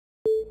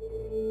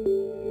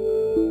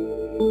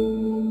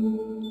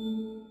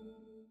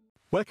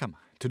Welcome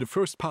to the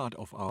first part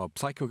of our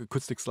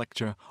psychoacoustics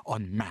lecture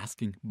on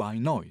masking by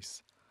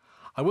noise.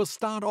 I will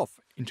start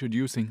off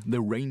introducing the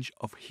range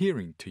of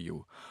hearing to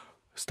you,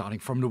 starting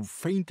from the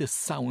faintest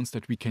sounds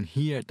that we can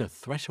hear at the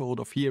threshold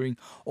of hearing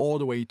all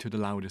the way to the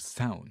loudest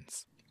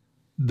sounds.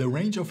 The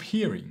range of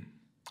hearing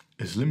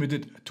is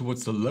limited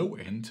towards the low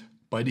end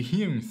by the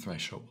hearing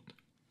threshold.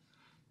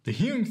 The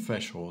hearing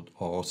threshold,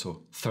 or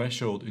also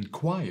threshold in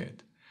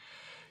quiet,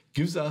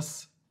 gives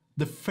us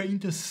the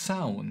faintest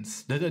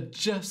sounds that are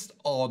just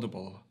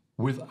audible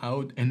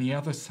without any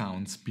other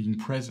sounds being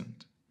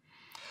present.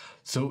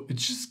 So it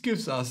just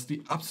gives us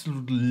the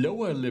absolute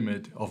lower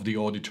limit of the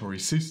auditory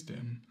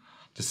system,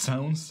 the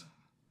sounds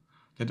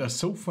that are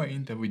so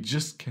faint that we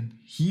just can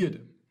hear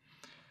them.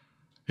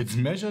 It's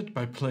measured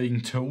by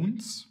playing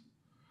tones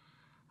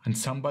and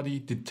somebody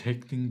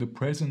detecting the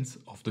presence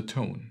of the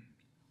tone.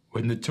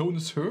 When the tone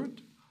is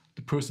heard,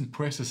 the person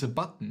presses a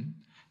button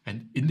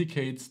and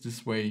indicates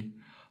this way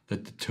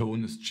that the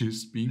tone is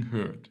just being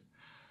heard.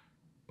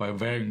 By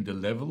varying the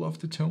level of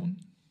the tone,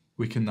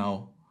 we can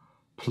now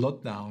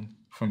plot down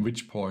from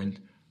which point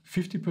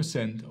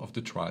 50% of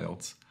the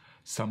trials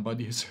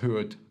somebody has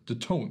heard the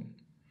tone.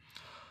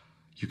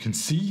 You can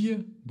see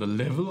here the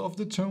level of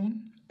the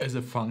tone as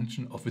a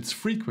function of its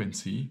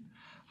frequency,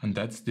 and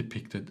that's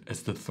depicted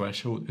as the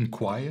threshold in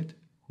quiet,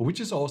 which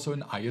is also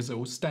an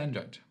ISO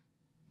standard.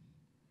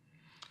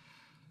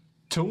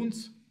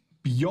 Tones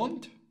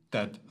beyond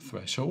that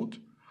threshold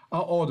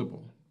are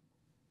audible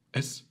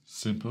as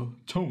simple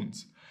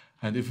tones.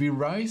 And if we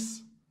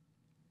rise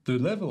the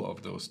level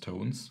of those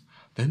tones,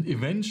 then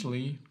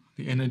eventually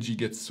the energy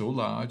gets so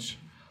large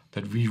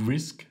that we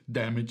risk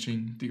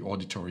damaging the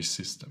auditory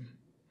system.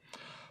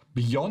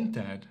 Beyond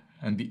that,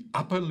 and the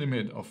upper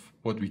limit of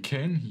what we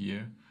can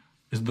hear,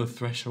 is the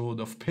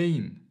threshold of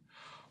pain,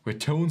 where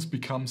tones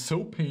become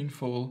so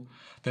painful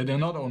that they're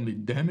not only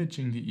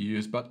damaging the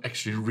ears, but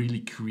actually really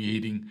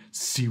creating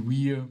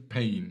severe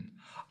pain.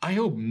 I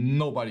hope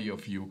nobody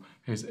of you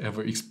has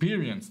ever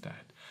experienced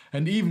that.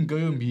 And even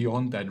going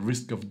beyond that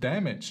risk of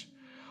damage,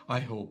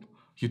 I hope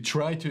you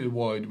try to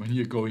avoid when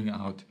you're going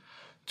out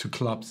to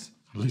clubs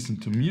and listen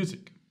to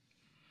music.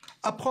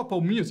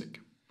 Apropos music,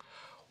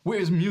 where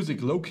is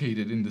music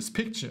located in this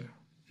picture?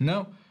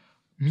 Now,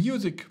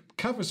 music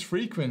covers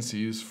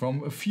frequencies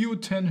from a few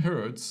 10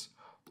 hertz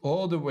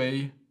all the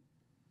way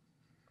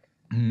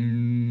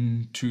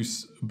to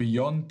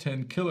beyond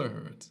 10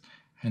 kilohertz,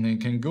 and it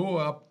can go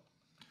up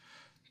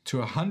to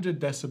 100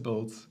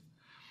 decibels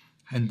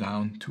and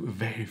down to a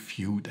very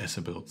few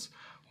decibels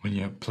when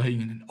you're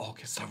playing in an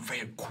orchestra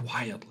very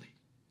quietly.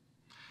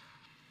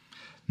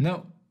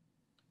 Now,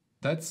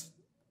 that's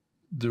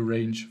the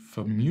range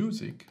for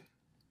music.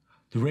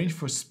 The range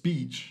for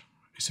speech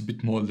is a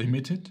bit more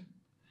limited.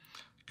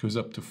 It goes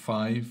up to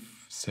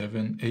 5,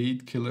 7,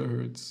 8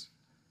 kilohertz,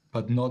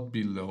 but not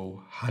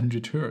below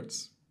 100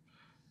 hertz.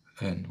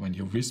 And when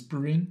you're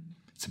whispering,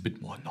 it's a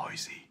bit more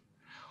noisy.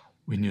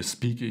 When you're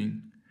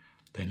speaking,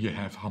 then you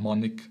have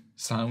harmonic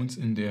sounds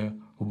in there,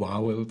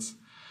 vowels,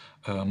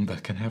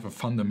 that can have a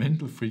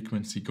fundamental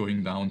frequency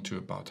going down to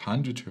about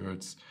 100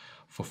 hertz,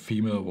 for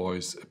female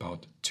voice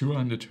about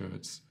 200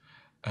 hertz,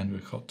 and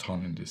we've got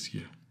tone this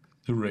here,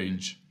 the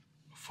range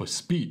for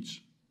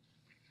speech.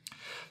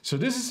 So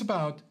this is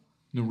about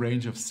the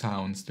range of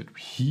sounds that we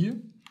hear,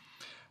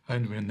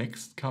 and we're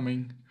next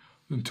coming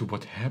into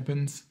what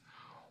happens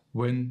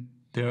when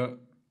there are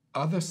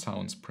other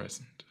sounds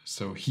present.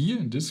 So here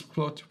in this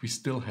plot, we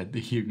still had the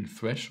hearing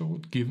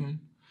threshold given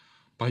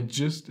by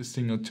just a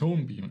single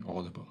tone being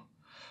audible.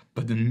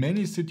 But in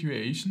many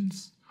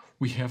situations,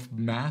 we have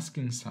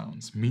masking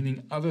sounds,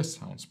 meaning other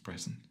sounds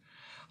present.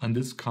 And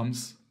this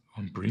comes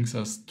and brings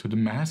us to the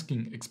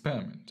masking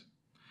experiment.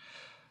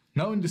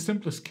 Now in the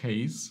simplest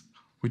case,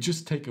 we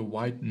just take a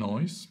white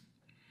noise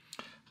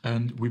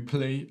and we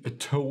play a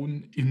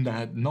tone in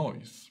that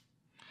noise.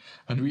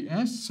 And we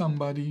ask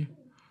somebody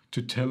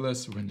to tell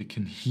us when they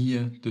can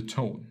hear the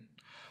tone.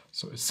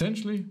 So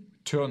essentially,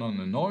 turn on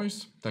a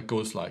noise that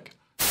goes like,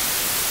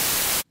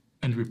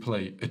 and we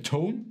play a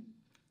tone,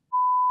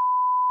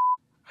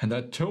 and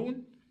that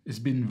tone is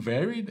being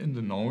varied in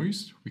the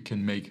noise. We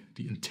can make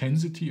the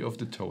intensity of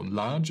the tone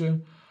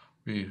larger,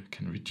 we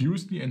can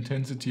reduce the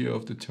intensity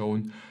of the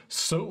tone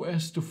so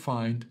as to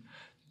find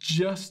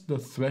just the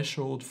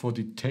threshold for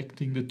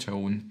detecting the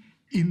tone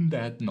in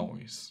that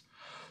noise.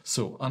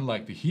 So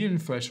unlike the hearing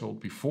threshold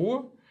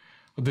before,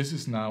 this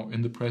is now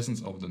in the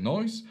presence of the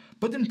noise,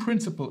 but in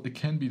principle it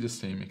can be the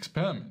same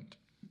experiment.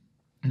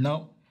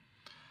 Now,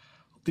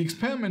 the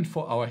experiment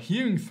for our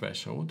hearing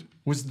threshold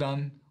was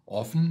done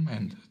often,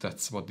 and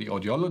that's what the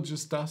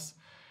audiologist does,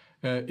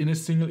 in a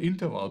single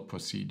interval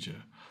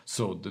procedure.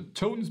 So the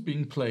tone is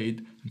being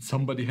played and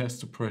somebody has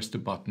to press the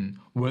button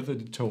whether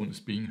the tone is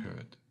being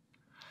heard.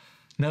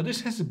 Now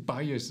this has a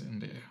bias in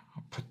there,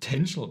 a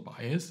potential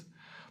bias,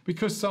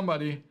 because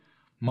somebody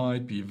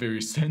might be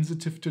very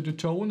sensitive to the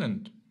tone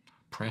and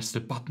press the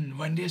button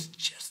when there's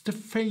just a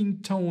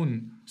faint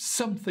tone,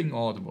 something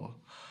audible.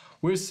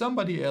 Whereas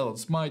somebody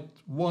else might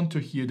want to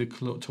hear the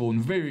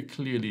tone very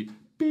clearly,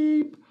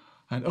 beep,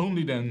 and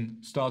only then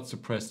starts to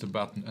press the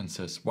button and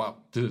says, wow,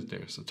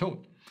 there's a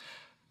tone.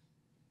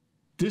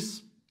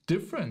 This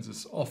difference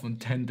is often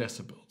 10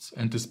 decibels,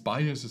 and this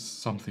bias is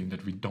something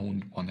that we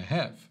don't want to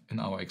have in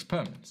our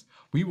experiments.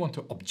 We want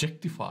to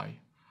objectify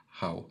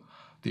how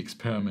the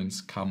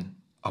experiments come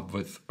up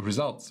with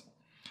results.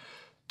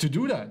 To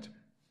do that,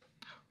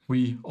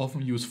 we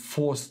often use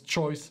forced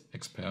choice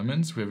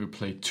experiments where we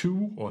play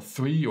 2 or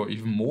 3 or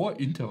even more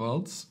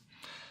intervals,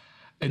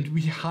 and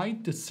we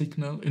hide the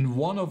signal in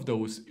one of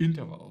those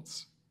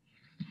intervals.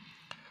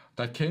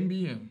 That can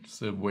be,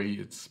 the way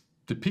it's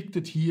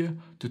depicted here,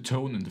 the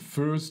tone in the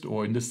first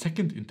or in the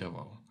second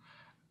interval,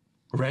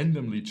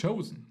 randomly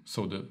chosen.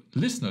 So the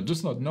listener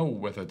does not know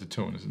whether the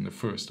tone is in the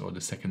first or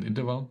the second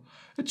interval.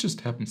 It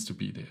just happens to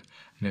be there.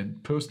 And then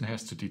the person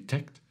has to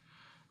detect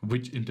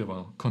which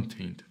interval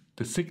contained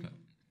the signal.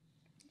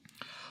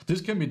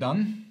 This can be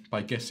done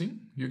by guessing.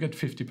 You get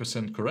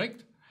 50%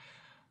 correct.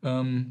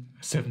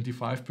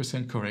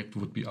 75% correct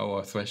would be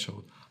our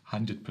threshold.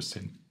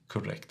 100%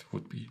 correct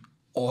would be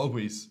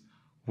always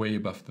way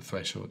above the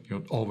threshold.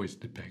 You'd always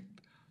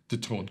detect the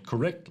tone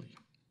correctly.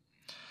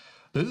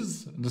 This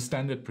is the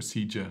standard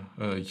procedure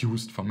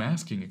used for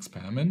masking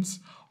experiments,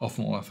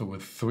 often also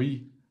with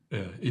 3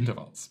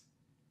 intervals.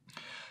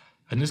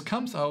 And this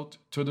comes out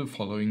to the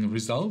following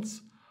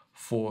results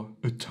for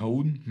a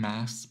tone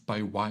masked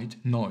by white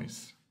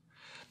noise.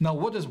 Now,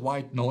 what is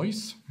white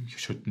noise? You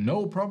should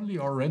know probably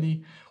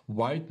already.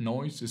 White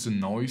noise is a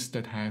noise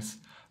that has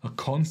a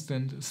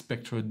constant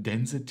spectral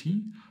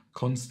density,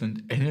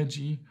 constant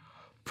energy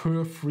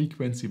per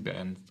frequency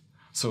band.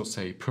 So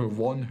say per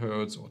 1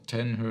 Hertz or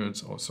 10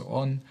 Hertz or so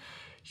on.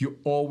 You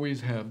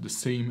always have the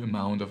same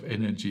amount of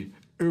energy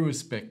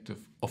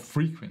irrespective of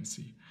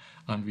frequency.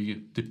 And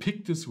we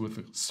depict this with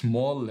a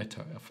small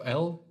letter of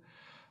L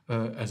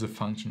as a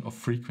function of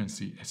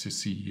frequency, as you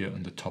see here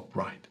on the top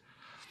right.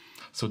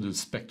 So the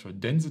spectral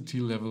density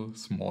level,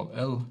 small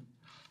l,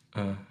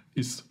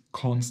 is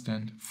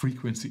constant,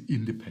 frequency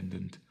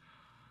independent,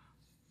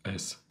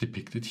 as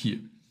depicted here.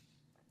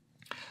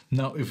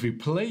 Now, if we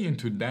play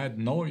into that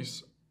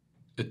noise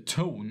a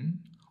tone,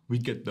 we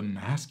get the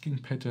masking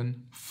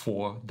pattern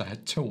for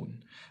that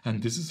tone.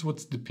 And this is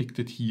what's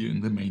depicted here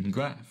in the main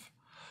graph.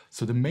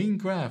 So the main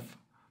graph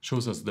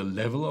shows us the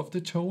level of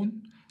the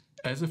tone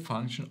as a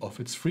function of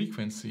its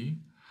frequency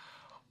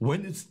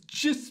when it's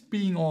just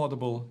being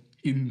audible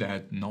in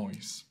that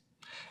noise.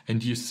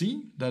 And you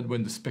see that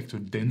when the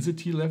spectral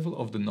density level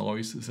of the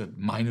noise is at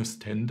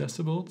 -10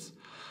 decibels,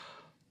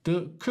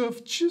 the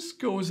curve just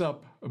goes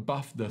up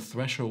above the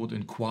threshold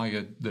in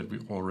quiet that we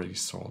already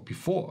saw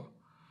before.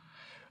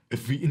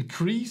 If we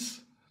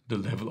increase the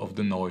level of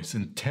the noise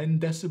in 10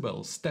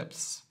 decibel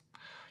steps,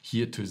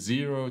 here to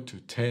 0, to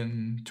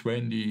 10,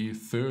 20,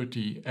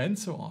 30, and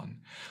so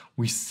on,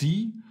 we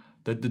see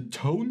that the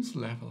tones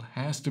level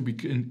has to be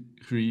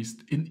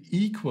increased in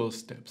equal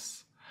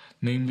steps.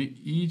 Namely,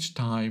 each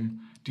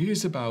time there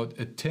is about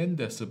a 10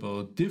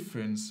 decibel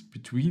difference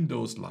between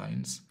those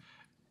lines.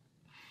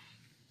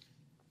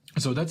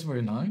 So that's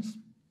very nice.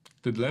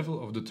 The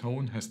level of the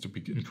tone has to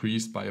be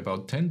increased by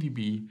about 10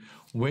 dB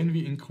when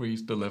we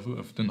increase the level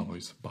of the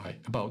noise by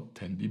about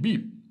 10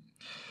 dB.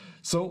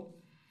 So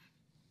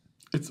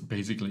it's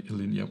basically a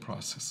linear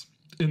process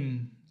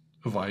in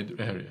a wide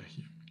area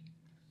here.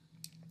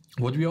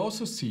 What we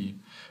also see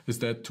is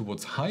that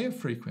towards higher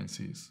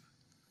frequencies,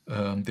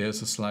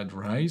 there's a slight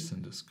rise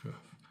in this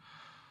curve.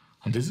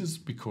 And this is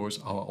because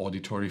our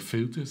auditory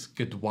filters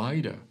get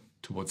wider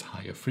towards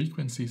higher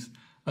frequencies,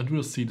 and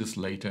we'll see this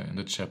later in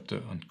the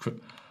chapter on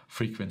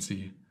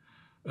frequency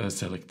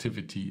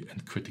selectivity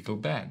and critical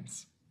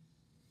bands.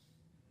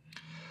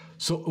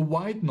 So a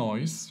white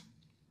noise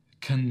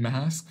can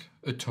mask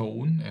a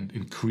tone and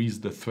increase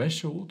the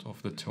threshold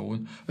of the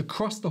tone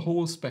across the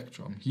whole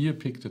spectrum, here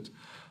depicted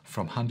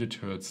from 100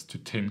 Hz to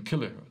 10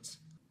 kHz.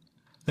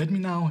 Let me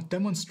now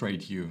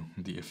demonstrate you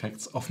the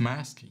effects of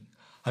masking.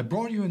 I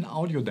brought you an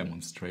audio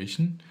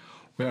demonstration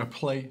where I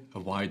play a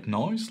white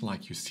noise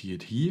like you see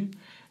it here,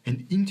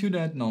 and into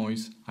that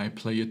noise I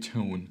play a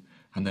tone,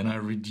 and then I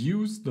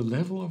reduce the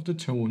level of the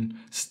tone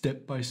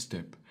step by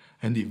step,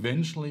 and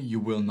eventually you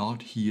will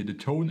not hear the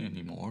tone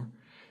anymore.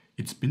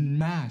 It's been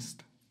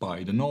masked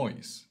by the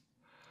noise.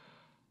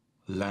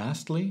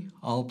 Lastly,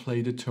 I'll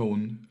play the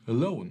tone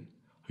alone.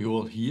 You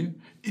will hear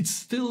it's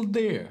still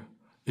there.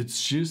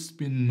 It's just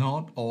been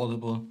not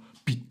audible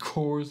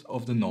because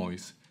of the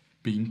noise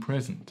being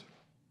present.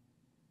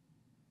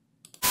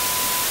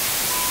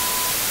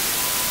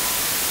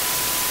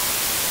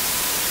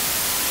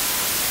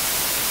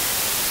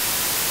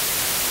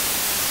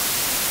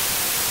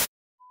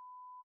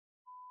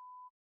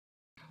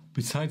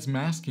 Besides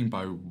masking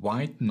by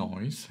white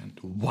noise and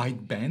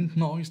white band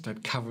noise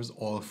that covers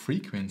all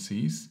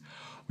frequencies,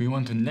 we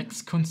want to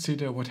next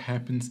consider what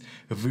happens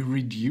if we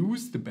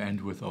reduce the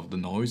bandwidth of the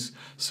noise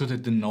so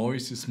that the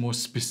noise is more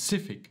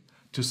specific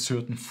to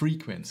certain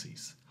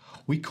frequencies.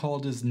 We call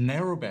this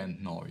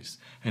narrowband noise,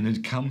 and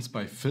it comes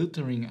by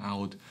filtering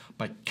out,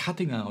 by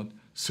cutting out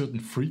certain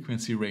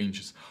frequency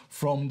ranges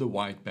from the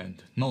wideband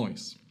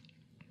noise.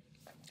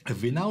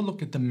 If we now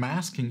look at the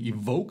masking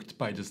evoked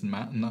by this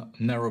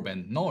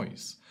narrowband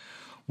noise,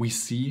 we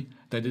see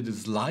that it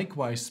is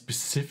likewise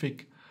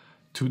specific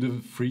to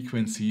the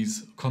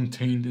frequencies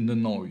contained in the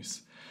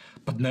noise.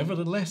 But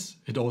nevertheless,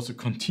 it also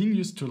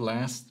continues to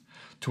last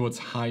towards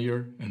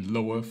higher and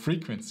lower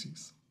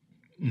frequencies.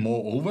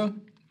 Moreover,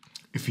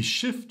 if we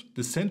shift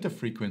the center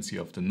frequency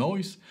of the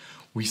noise,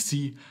 we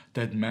see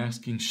that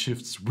masking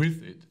shifts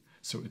with it.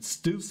 So it's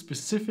still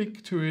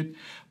specific to it,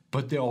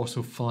 but there are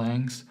also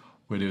flanks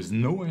where there's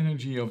no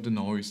energy of the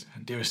noise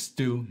and there is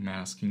still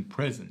masking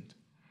present.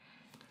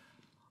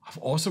 I've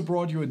also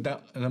brought you a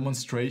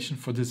demonstration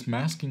for this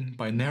masking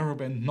by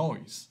narrowband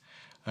noise.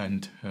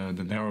 And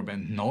the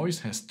narrowband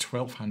noise has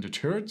 1200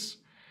 Hertz,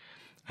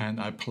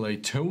 and I play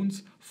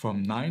tones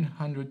from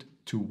 900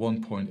 to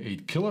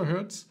 1.8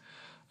 kilohertz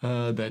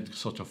that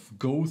sort of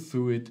go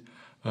through it,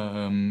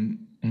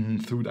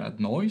 through that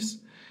noise.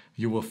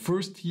 You will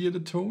first hear the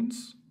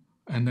tones,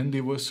 and then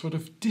they will sort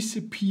of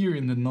disappear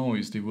in the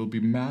noise. They will be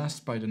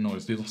masked by the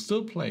noise. They'll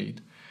still play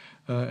it.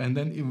 And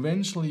then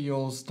eventually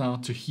you'll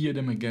start to hear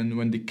them again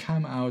when they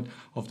come out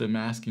of the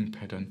masking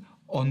pattern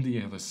on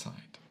the other side.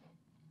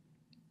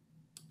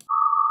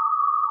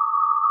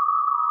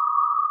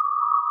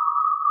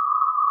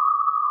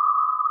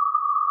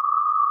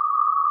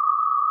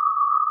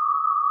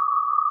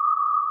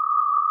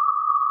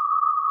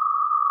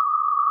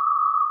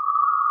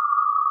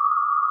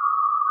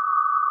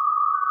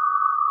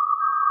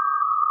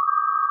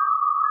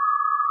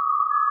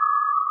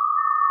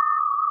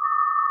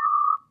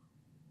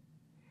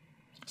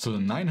 So the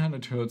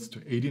 900 Hertz to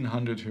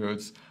 1800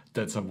 Hertz,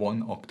 that's a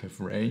 1 octave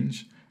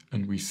range.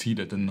 And we see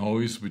that the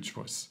noise, which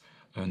was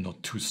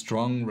not too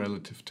strong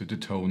relative to the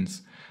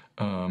tones,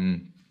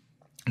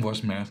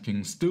 was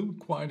masking still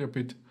quite a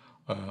bit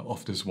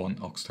of this 1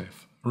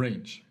 octave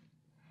range.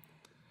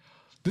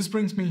 This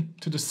brings me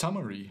to the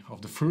summary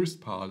of the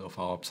first part of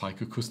our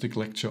psychoacoustic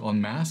lecture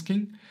on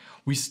masking.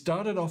 We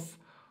started off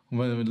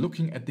when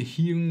looking at the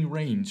hearing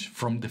range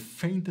from the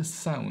faintest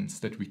sounds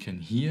that we can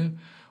hear,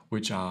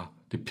 which are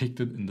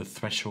depicted in the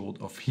threshold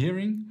of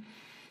hearing.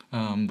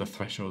 The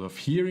threshold of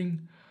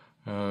hearing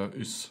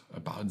is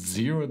about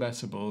 0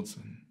 decibels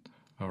and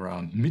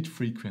around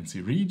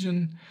mid-frequency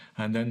region,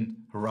 and then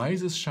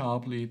rises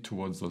sharply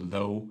towards the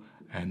low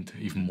and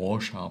even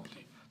more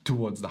sharply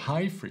towards the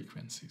high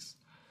frequencies.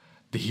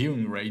 The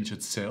hearing range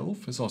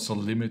itself is also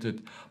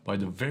limited by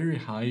the very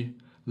high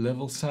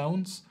level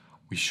sounds.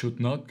 We should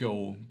not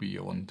go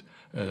beyond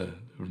the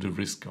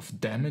risk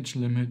of damage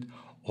limit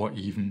or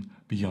even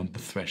beyond the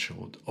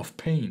threshold of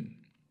pain.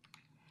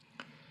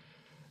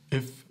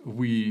 If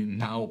we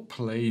now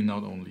play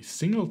not only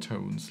single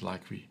tones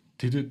like we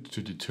did it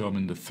to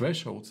determine the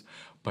thresholds,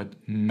 but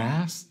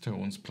masked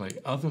tones play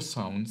other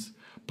sounds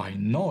by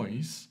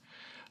noise,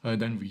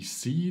 then we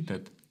see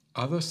that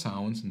other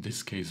sounds, in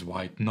this case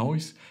white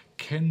noise,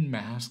 can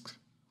mask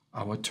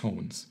our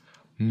tones,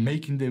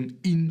 making them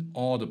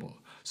inaudible.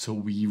 So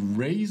we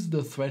raise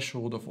the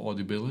threshold of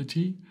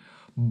audibility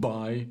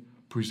by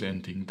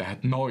presenting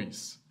that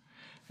noise.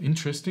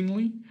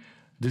 Interestingly,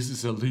 this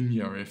is a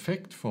linear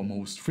effect for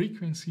most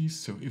frequencies.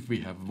 So if we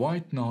have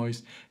white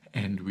noise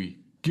and we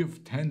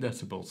give 10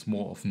 decibels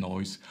more of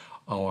noise,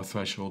 our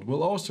threshold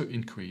will also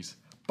increase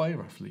by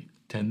roughly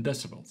 10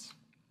 decibels.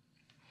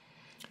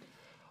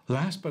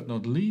 Last but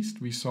not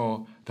least, we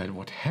saw that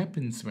what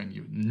happens when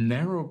you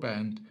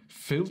narrowband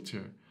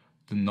filter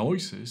the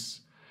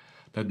noises,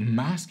 that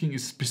masking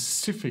is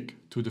specific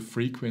to the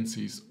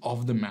frequencies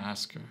of the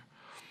masker.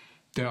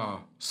 There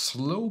are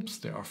slopes,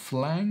 there are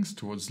flanks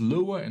towards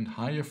lower and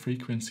higher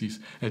frequencies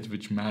at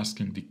which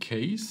masking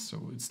decays,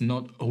 so it's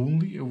not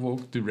only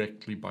evoked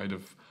directly by the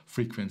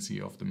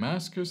frequency of the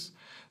maskers.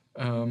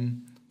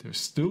 There's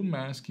still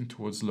masking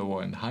towards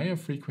lower and higher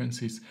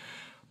frequencies,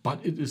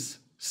 but it is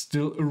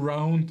still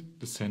around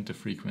the center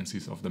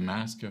frequencies of the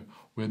masker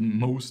where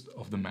most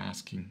of the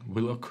masking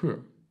will occur.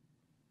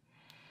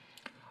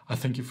 I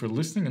thank you for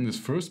listening in this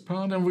first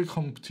part, and we'll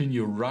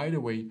continue right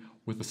away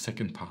with the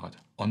second part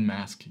on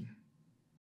masking.